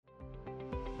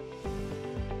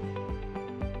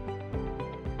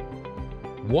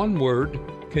One word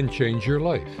can change your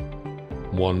life.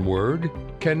 One word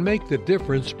can make the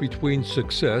difference between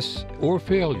success or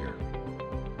failure.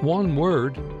 One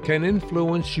word can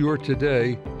influence your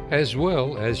today as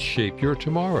well as shape your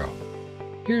tomorrow.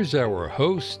 Here's our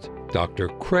host, Dr.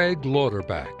 Craig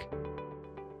Lauterbach.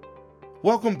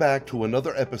 Welcome back to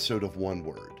another episode of One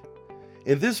Word.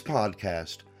 In this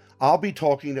podcast, I'll be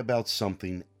talking about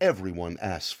something everyone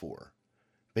asks for.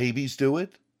 Babies do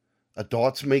it,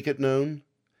 adults make it known,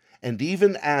 and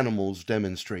even animals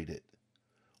demonstrate it.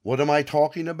 What am I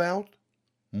talking about?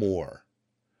 More.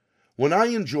 When I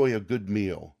enjoy a good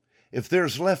meal, if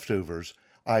there's leftovers,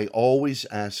 I always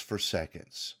ask for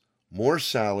seconds. More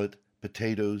salad,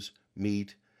 potatoes,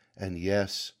 meat, and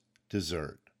yes,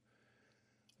 dessert.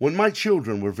 When my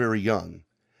children were very young,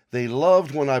 they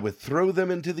loved when I would throw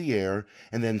them into the air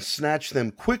and then snatch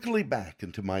them quickly back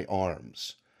into my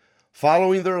arms.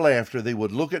 Following their laughter, they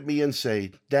would look at me and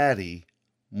say, "Daddy,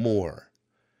 more."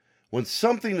 When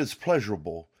something is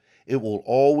pleasurable, it will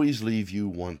always leave you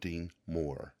wanting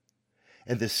more.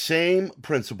 And the same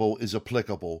principle is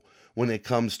applicable when it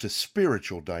comes to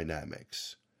spiritual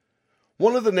dynamics.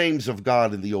 One of the names of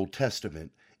God in the Old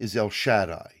Testament is El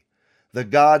Shaddai, the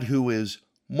God who is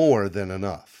more than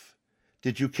enough.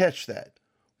 Did you catch that?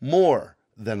 More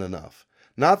than enough,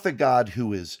 not the God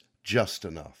who is just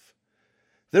enough.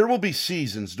 There will be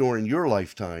seasons during your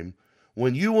lifetime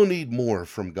when you will need more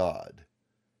from God.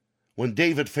 When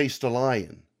David faced a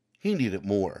lion, he needed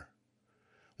more.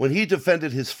 When he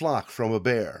defended his flock from a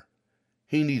bear,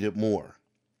 he needed more.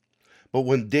 But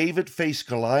when David faced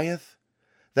Goliath,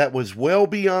 that was well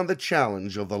beyond the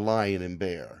challenge of the lion and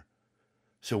bear.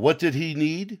 So what did he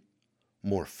need?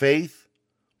 More faith,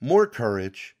 more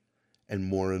courage, and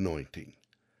more anointing.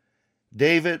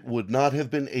 David would not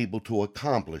have been able to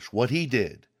accomplish what he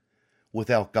did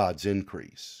without God's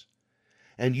increase.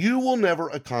 And you will never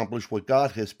accomplish what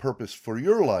God has purposed for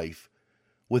your life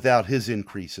without his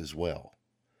increase as well.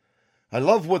 I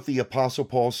love what the Apostle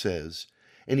Paul says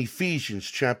in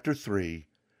Ephesians chapter 3,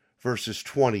 verses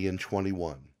 20 and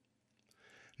 21.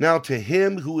 Now to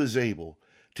him who is able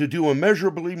to do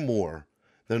immeasurably more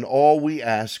than all we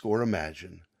ask or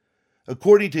imagine,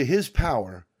 according to his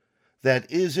power that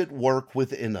is at work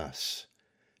within us.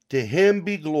 To him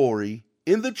be glory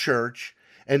in the church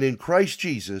and in Christ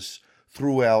Jesus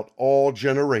throughout all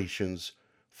generations,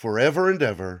 forever and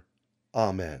ever.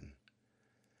 Amen.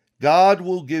 God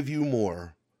will give you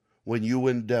more when you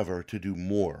endeavor to do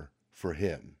more for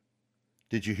him.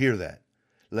 Did you hear that?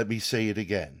 Let me say it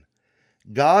again.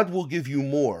 God will give you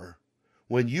more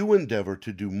when you endeavor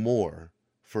to do more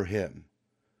for him.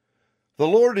 The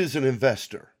Lord is an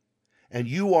investor, and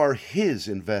you are his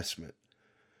investment.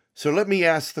 So let me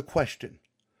ask the question,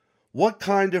 what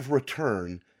kind of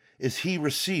return is he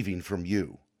receiving from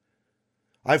you?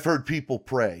 I've heard people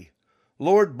pray,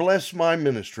 "Lord, bless my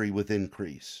ministry with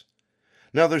increase."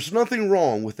 Now, there's nothing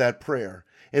wrong with that prayer.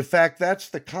 In fact, that's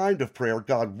the kind of prayer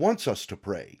God wants us to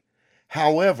pray.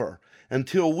 However,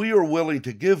 until we are willing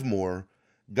to give more,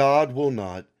 God will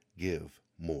not give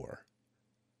more.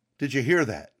 Did you hear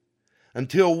that?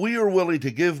 Until we are willing to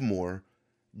give more,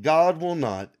 God will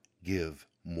not give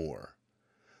more.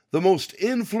 The most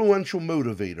influential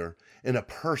motivator in a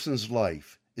person's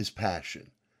life is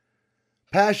passion.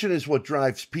 Passion is what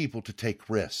drives people to take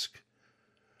risk.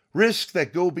 Risks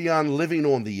that go beyond living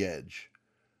on the edge.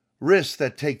 Risks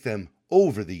that take them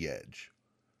over the edge.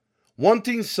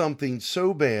 Wanting something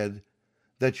so bad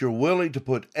that you're willing to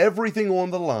put everything on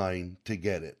the line to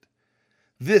get it.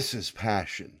 This is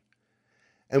passion.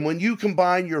 And when you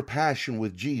combine your passion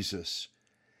with Jesus,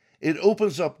 it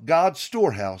opens up God's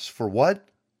storehouse for what?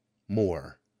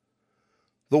 More.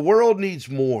 The world needs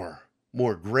more.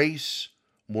 More grace,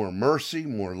 more mercy,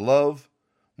 more love,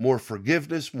 more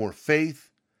forgiveness, more faith,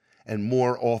 and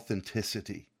more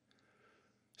authenticity.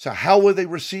 So how will they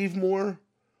receive more?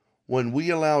 When we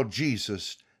allow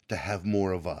Jesus to have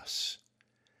more of us.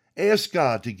 Ask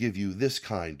God to give you this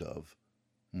kind of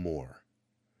more.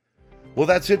 Well,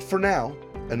 that's it for now.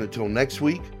 And until next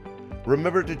week,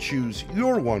 remember to choose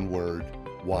your one word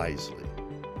wisely.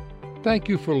 Thank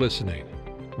you for listening.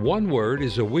 One Word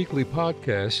is a weekly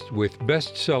podcast with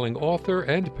best-selling author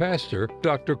and pastor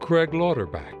Dr. Craig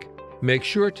Lauterbach. Make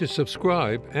sure to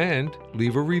subscribe and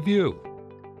leave a review.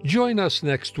 Join us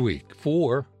next week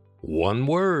for One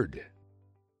Word.